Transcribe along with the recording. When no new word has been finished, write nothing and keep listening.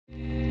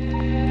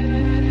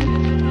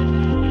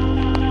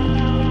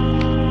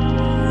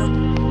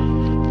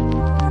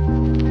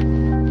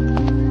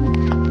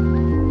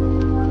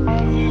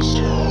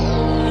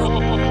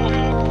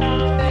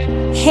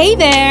Hey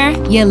there!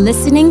 You're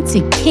listening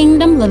to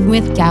Kingdom Living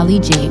with Gally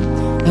J,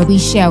 where we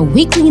share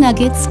weekly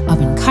nuggets of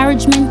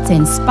encouragement to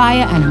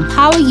inspire and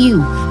empower you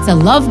to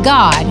love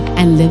God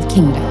and live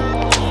kingdom.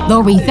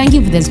 Lord, we thank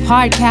you for this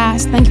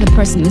podcast. Thank you for the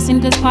person listening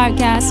to this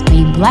podcast. May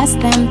you bless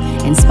them,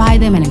 inspire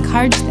them, and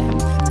encourage them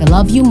to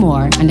love you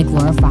more and to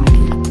glorify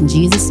you. In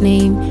Jesus'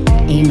 name,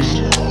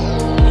 amen.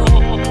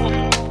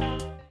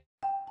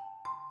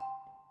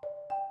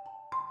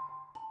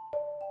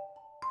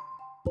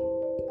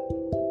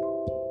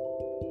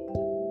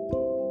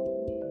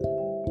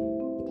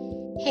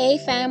 Hey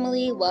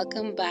family,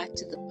 welcome back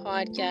to the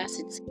podcast.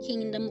 It's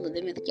Kingdom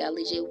Living with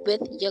Gally J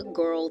with your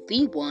girl,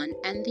 the one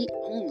and the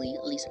only,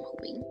 at least I'm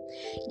hoping,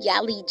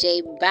 Gally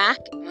J, back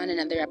on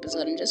another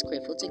episode. I'm just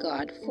grateful to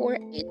God for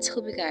it.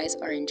 Hope you guys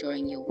are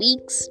enjoying your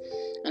weeks.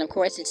 And of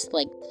course, it's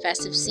like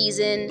festive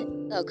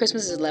season.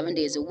 Christmas is 11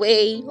 days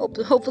away.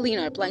 Hopefully,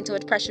 you're not applying too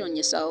much pressure on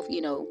yourself. I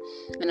know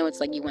it's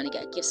like you want to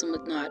get gifts and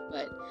whatnot,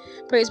 but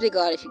praise be to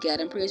God if you get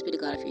them. Praise be to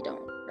God if you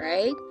don't,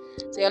 right?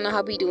 So y'all know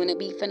how we doing it.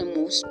 We finna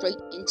move straight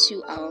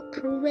into our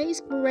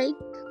praise break.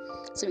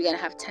 So we gotta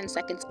have 10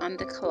 seconds on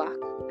the clock.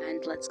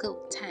 And let's go.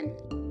 10.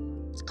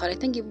 God, I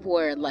thank you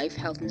for life,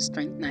 health, and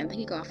strength. 9, thank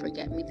you, God, for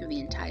getting me through the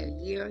entire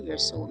year. You're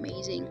so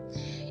amazing.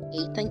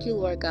 8, thank you,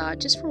 Lord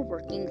God, just for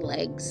working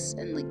legs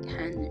and like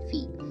hands and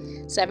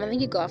feet. 7,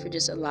 thank you, God, for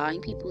just allowing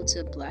people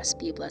to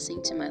be a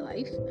blessing to my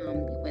life.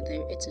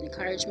 Whether it's an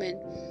encouragement,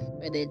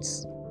 whether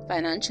it's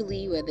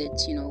financially, whether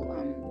it's,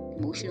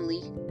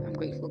 emotionally. I'm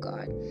grateful,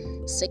 God.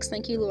 6,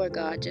 thank you, Lord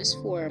God,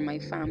 just for my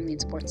family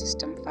and support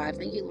system. 5,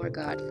 thank you, Lord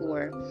God,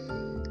 for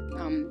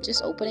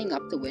just opening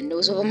up the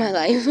windows over my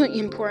life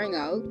and pouring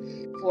out.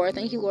 4,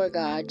 thank you, Lord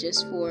God,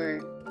 just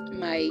for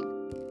my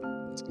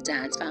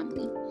dad's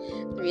family.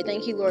 3,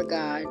 thank you, Lord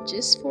God,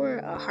 just for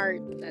a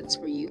heart that's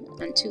for you.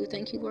 And 2,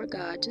 thank you, Lord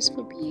God, just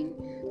for being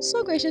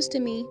so gracious to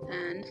me.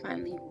 And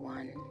finally,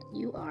 1,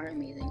 you are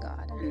amazing,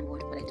 God. And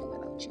what would I do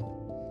without you?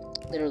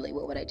 Literally,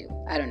 what would I do?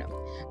 I don't know.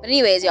 But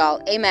anyways,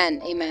 y'all,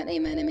 amen, amen,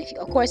 amen. And if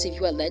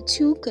you are led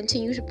to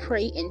continue to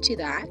pray into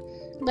that,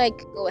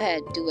 go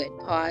ahead, do it.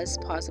 Pause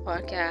the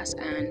podcast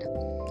and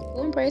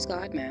go and praise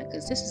God, man,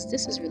 because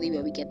this is really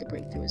where we get the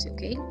breakthroughs,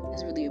 okay?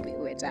 This is really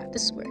where it's at.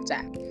 This is where it's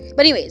at.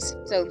 But anyways,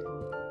 so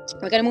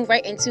we're gonna move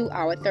right into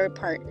our third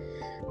part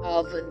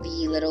of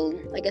the little,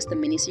 the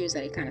mini series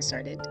that I kind of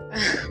started.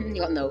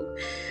 Y'all know,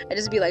 I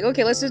just be like,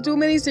 okay, let's just do a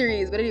mini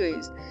series. But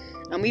anyways,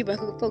 we've been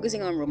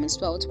focusing on Romans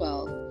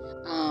 12:12.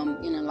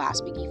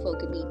 Last week we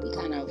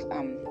kind of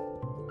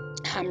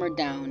hammered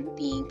down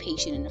being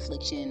patient in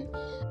affliction,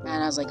 and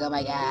I was like, oh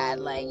my God,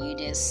 you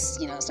just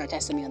start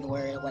testing me on the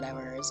word or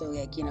whatever. So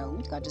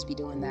God just be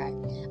doing that.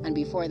 And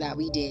before that,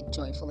 we did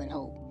joyful in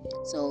hope.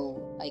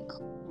 So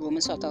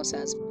Romans 12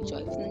 says, be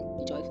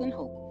joyful in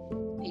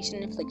hope,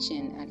 patient in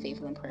affliction, and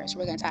faithful in prayer. So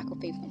we're gonna tackle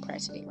faithful in prayer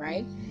today,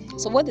 right?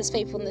 So what does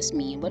faithfulness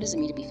mean? What does it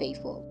mean to be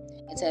faithful?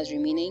 It says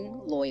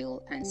remaining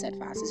loyal and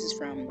steadfast. This is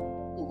from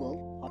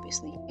Google,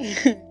 obviously.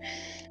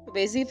 But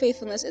basically,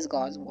 faithfulness is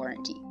God's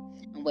warranty.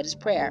 And what is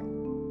prayer?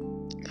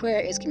 Prayer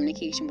is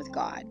communication with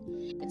God.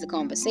 It's a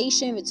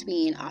conversation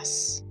between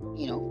us,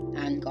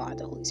 and God,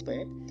 the Holy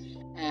Spirit.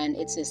 And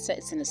it's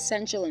an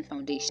essential and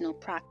foundational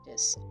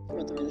practice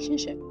for the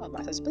relationship of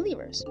us as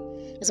believers.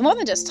 It's more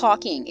than just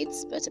talking.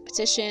 It's a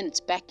petition, it's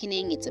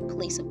beckoning, it's a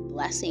place of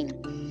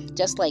blessing.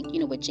 Just like,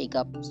 with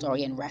Jacob's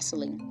story and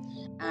wrestling.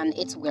 And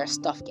it's where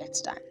stuff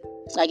gets done.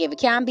 If it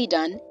can't be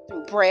done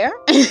through prayer,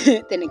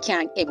 then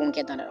it won't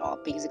get done at all,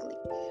 basically.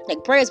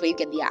 Prayer is where you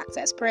get the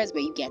access. Prayer is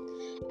where you get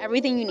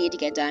everything you need to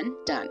get done,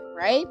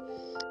 right?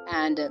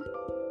 And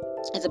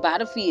it's a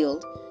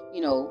battlefield,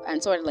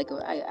 and sort of I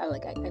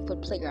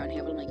put playground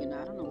here, but I'm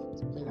I don't know if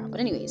it's a playground. But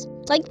anyways,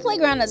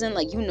 playground as in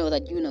that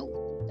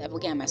devil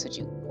can't mess with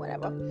you,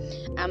 whatever.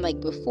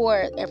 And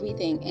before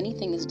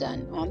anything is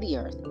done on the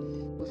earth,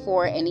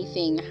 before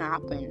anything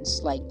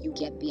happens, you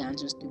get the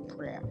answers through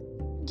prayer.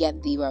 You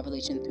get the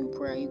revelation through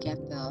prayer. You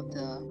get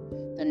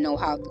the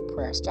know-how through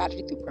prayer,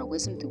 strategy through prayer,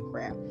 wisdom through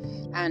prayer.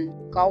 And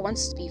God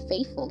wants us to be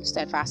faithful,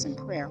 steadfast in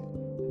prayer.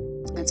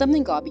 And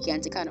something God began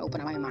to kind of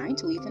open up my mind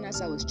to, even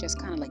as I was just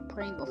kind of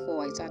praying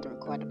before I started to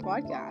record the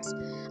podcast.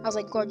 I was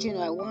like, God,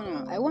 I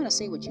wanna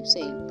say what you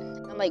say.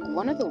 And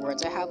one of the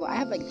words I have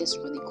this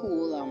really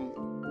cool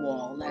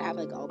wall that I have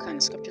all kind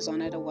of scriptures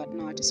on it or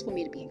whatnot, just for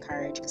me to be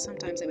encouraged. Because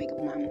sometimes I wake up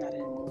and I'm not in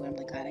the mood. I'm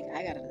like, God,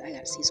 I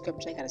gotta see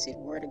scripture. I gotta see the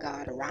word of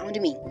God around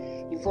me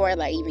before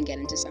I even get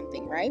into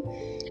something, right?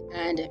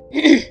 And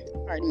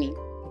pardon me.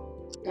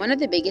 One of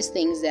the biggest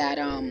things that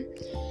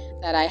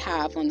I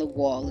have on the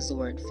wall is the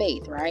word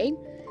faith, right?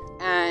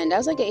 And I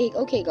was like, hey,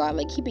 okay, God,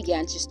 He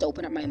began to just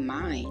open up my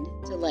mind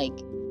to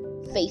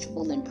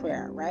faithful in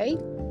prayer, right?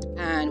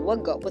 And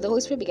what the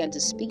Holy Spirit began to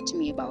speak to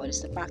me about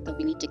is the fact that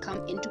we need to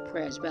come into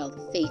prayer as well,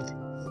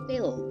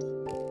 faith-filled,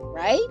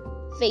 right?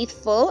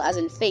 Faithful, as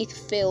in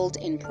faith-filled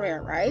in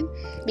prayer, right?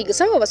 Because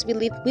some of us, we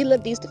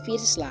live these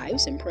defeatist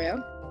lives in prayer.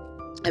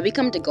 And we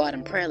come to God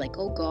in prayer like,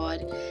 oh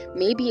God,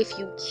 maybe if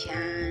you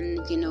can,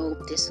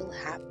 this will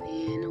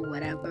happen or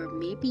whatever.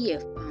 Maybe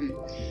if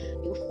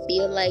you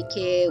feel like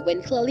it,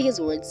 when clearly his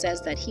word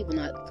says that he will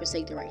not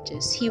forsake the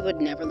righteous. He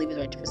would never leave his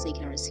right to forsake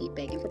and receive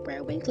begging for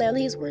prayer. When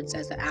clearly his word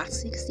says that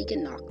ask, seek,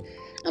 and knock,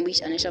 and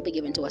it shall be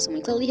given to us. And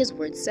when clearly his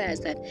word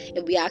says that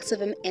if we ask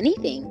of him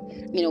anything,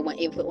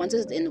 if once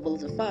it's in the will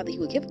of the Father, he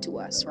will give it to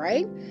us,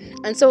 right?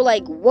 And so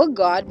like what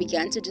God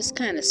began to just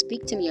kind of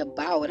speak to me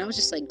about, and I was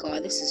just like,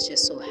 God, this is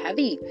just so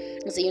heavy.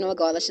 And so, you know what,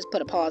 God, let's just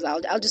put a pause.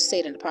 I'll just say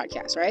it in the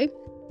podcast, right?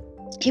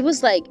 He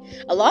was like,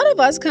 a lot of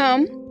us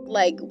come,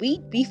 like, we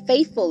be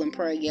faithful in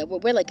prayer. Yeah,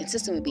 we're like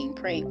consistent with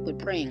praying.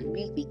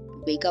 We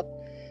wake up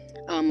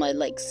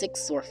like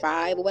 6 or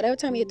 5 or whatever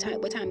time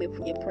what time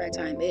your prayer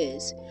time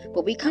is,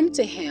 but we come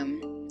to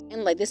him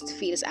in like this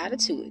defeatist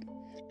attitude.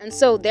 And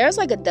so there's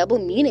like a double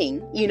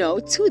meaning,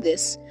 to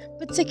this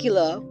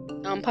particular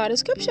part of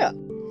scripture,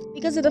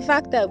 because of the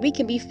fact that we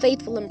can be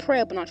faithful in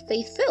prayer but not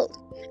faith filled.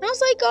 And I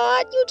was like,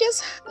 God, you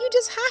just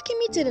hacking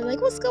me today.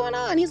 Like, what's going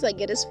on? He's like,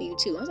 it is for you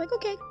too. I was like,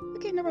 okay,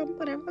 no problem,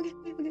 whatever.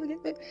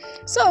 Okay.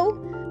 So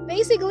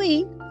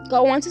basically,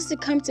 God wants us to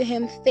come to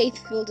him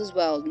faith-filled as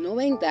well,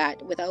 knowing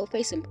that without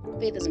faith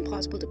it's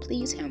impossible to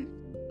please him.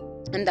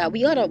 And that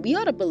we ought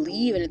to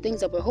believe in the things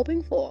that we're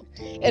hoping for.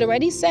 It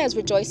already says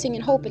rejoicing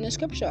in hope in the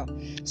scripture.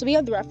 So we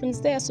have the reference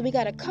there. So we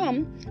got to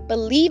come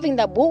believing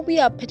that what we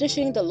are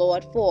petitioning the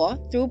Lord for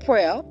through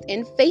prayer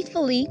and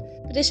faithfully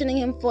petitioning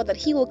him for, that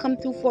he will come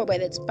through for,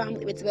 whether it's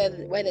family,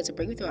 whether it's a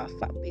breakthrough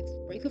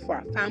for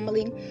our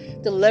family,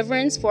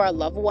 deliverance for our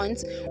loved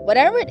ones,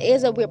 whatever it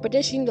is that we're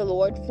petitioning the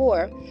Lord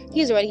for,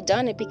 he's already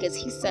done it, because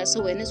he says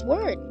so in his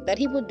word that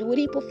he will do it,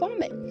 he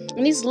perform it.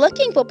 And he's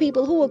looking for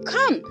people who will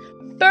come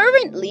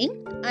fervently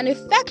and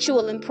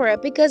effectual in prayer,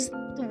 because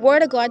the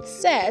word of God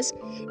says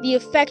the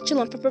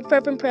effectual and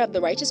fervent prayer of the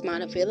righteous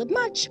man availeth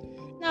much.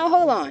 Now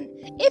hold on,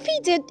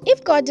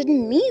 if God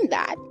didn't mean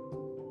that,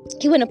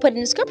 he wouldn't have put it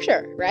in the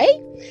scripture, right?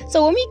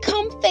 So when we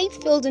come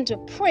faith-filled into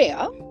prayer,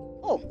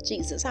 oh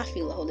Jesus, I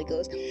feel the Holy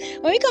Ghost.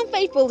 When we come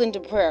faith-filled into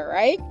prayer,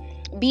 right?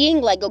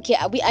 Being like, okay,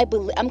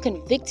 I'm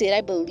convicted.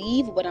 I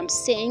believe what I'm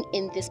saying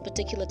in this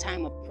particular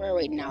time of prayer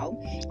right now,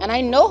 and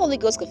I know Holy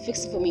Ghost could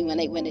fix it for me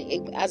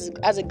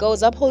as it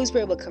goes up. Holy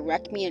Spirit will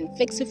correct me and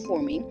fix it for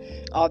me,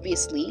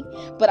 obviously.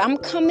 But I'm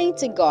coming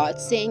to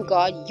God saying,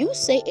 God, you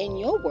say in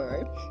your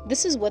word,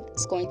 this is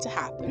what's going to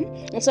happen,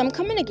 and so I'm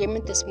coming in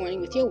agreement this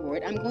morning with your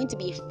word. I'm going to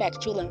be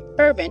effectual and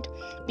fervent,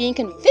 being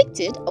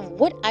convicted of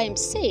what I am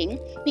saying,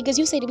 because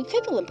you say to be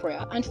faithful in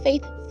prayer and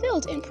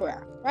faith-filled in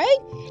prayer. Right?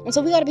 And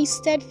so we got to be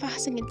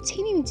steadfast and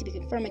continuing to be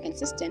firm and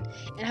consistent,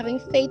 and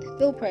having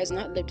faith-filled prayers,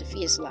 not live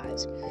defeated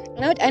lives.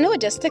 And I know it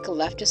just took a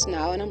left just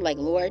now, and I'm like,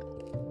 Lord,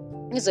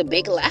 it's a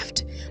big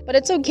left, but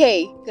it's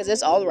okay, because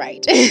it's all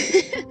right.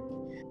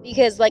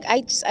 Because like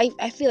I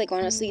feel like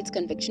honestly it's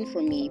conviction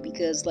for me,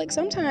 because like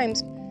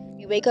sometimes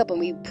we wake up and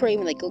we pray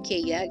and we're like, okay,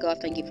 yeah, God,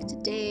 thank you for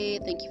today,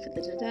 thank you for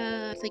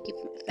thank you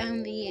for my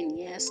family, and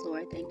yes,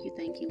 Lord, thank you.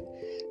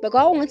 But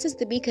God wants us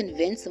to be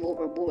convinced of what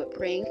we're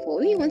praying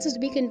for. He wants us to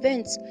be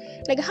convinced.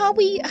 Like, how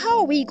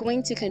are we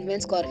going to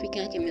convince God if we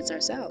can't convince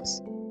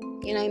ourselves?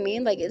 You know what I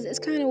mean? Like, it's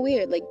kind of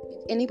weird. Like,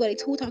 anybody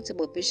who talks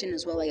about vision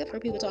as well, like I've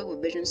heard people talk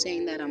about vision,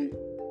 saying that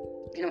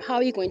how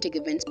are you going to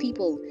convince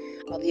people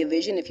of your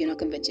vision if you're not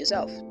convinced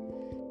yourself?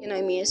 You know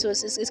what I mean? So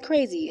it's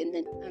crazy, and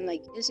then I'm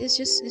like, it's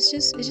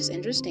just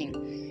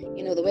interesting.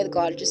 The way that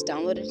God just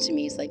downloaded it to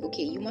me is like,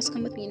 okay, you must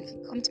come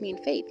to me in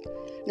faith.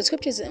 The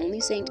scripture isn't only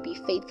saying to be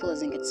faithful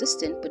as in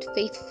consistent, but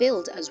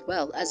faith-filled as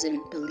well, as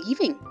in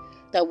believing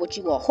that what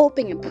you are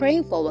hoping and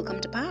praying for will come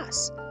to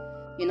pass.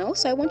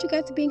 So I want you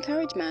guys to be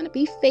encouraged, man.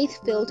 Be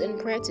faith-filled in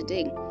prayer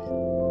today.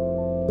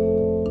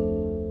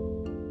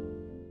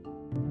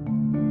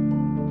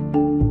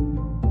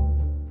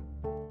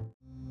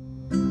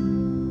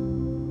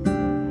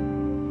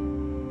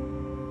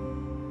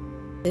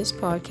 This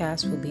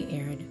podcast will be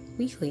aired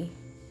weekly,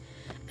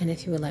 and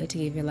if you would like to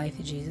give your life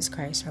to Jesus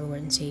Christ, our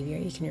Lord and Savior,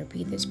 you can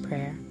repeat this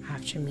prayer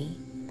after me.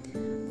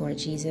 Lord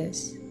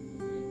Jesus,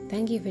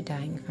 thank you for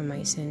dying for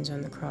my sins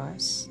on the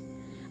cross.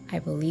 I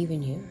believe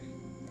in you,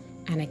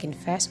 and I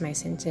confess my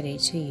sin today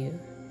to you,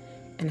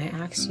 and I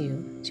ask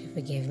you to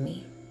forgive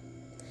me.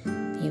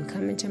 You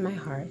come into my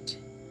heart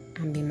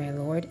and be my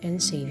Lord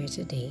and Savior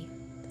today.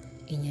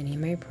 In your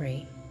name I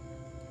pray.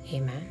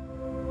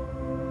 Amen.